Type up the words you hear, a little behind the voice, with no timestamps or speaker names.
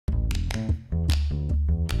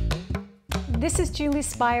This is Julie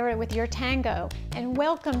Spira with YourTango, and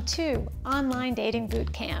welcome to Online Dating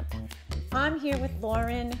Boot Camp. I'm here with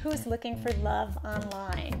Lauren, who's looking for love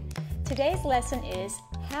online. Today's lesson is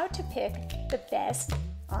how to pick the best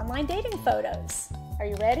online dating photos. Are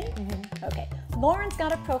you ready? Mm-hmm. Okay. Lauren's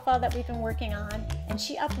got a profile that we've been working on, and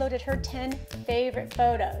she uploaded her 10 favorite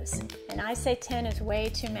photos. And I say 10 is way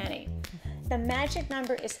too many. The magic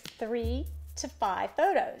number is 3 to 5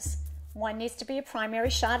 photos. One needs to be a primary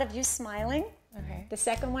shot of you smiling. Okay. The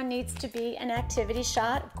second one needs to be an activity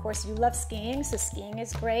shot. Of course, you love skiing, so skiing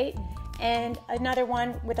is great. And another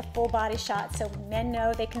one with a full body shot so men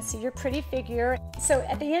know they can see your pretty figure. So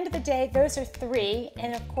at the end of the day, those are 3.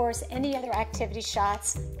 And of course, any other activity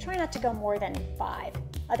shots, try not to go more than 5.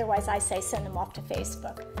 Otherwise, I say send them off to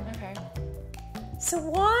Facebook. Okay. So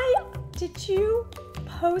why did you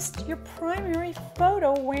post your primary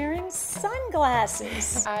photo wearing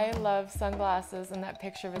sunglasses? I love sunglasses, and that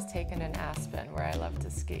picture was taken in Aspen, where I love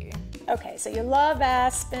to ski. Okay, so you love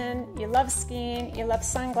Aspen, you love skiing, you love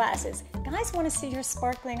sunglasses. Guys want to see your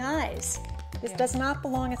sparkling eyes. This does not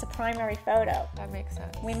belong as a primary photo. That makes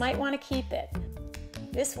sense. We might want to keep it.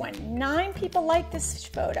 This one, 9 people like this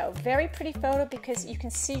photo. Very pretty photo because you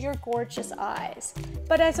can see your gorgeous eyes.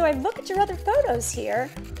 But as I look at your other photos here,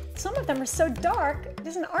 some of them are so dark.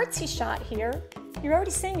 There's an artsy shot here. You're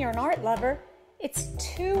already saying you're an art lover. It's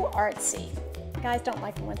too artsy. Guys don't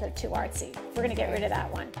like the ones that are too artsy. We're gonna get rid of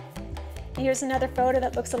that one. And here's another photo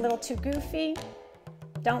that looks a little too goofy.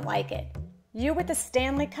 Don't like it. You with the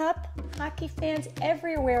Stanley Cup, hockey fans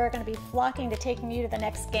everywhere are gonna be flocking to taking you to the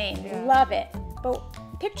next game. Yeah. Love it. But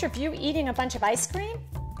picture of you eating a bunch of ice cream?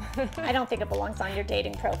 I don't think it belongs on your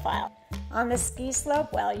dating profile. On the ski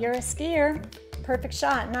slope, well, you're a skier. Perfect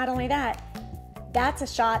shot. Not only that, that's a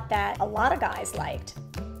shot that a lot of guys liked.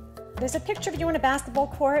 There's a picture of you on a basketball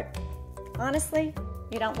court. Honestly,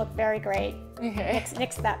 you don't look very great. Okay.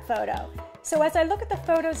 Nix that photo. So as I look at the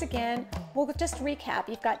photos again, we'll just recap.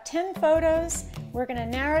 You've got 10 photos. We're going to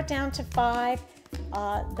narrow it down to 5.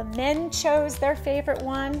 The men chose their favorite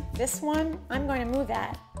one. This one, I'm going to move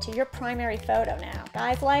that to your primary photo now.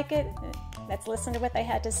 Guys like it? Let's listen to what they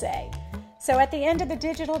had to say. So at the end of the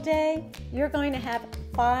digital day, you're going to have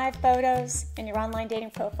 5 photos in your online dating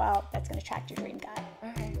profile that's going to attract your dream guy.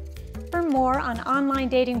 Okay. For more on online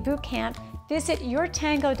dating bootcamp, visit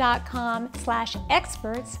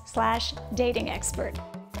yourtango.com/experts/dating expert.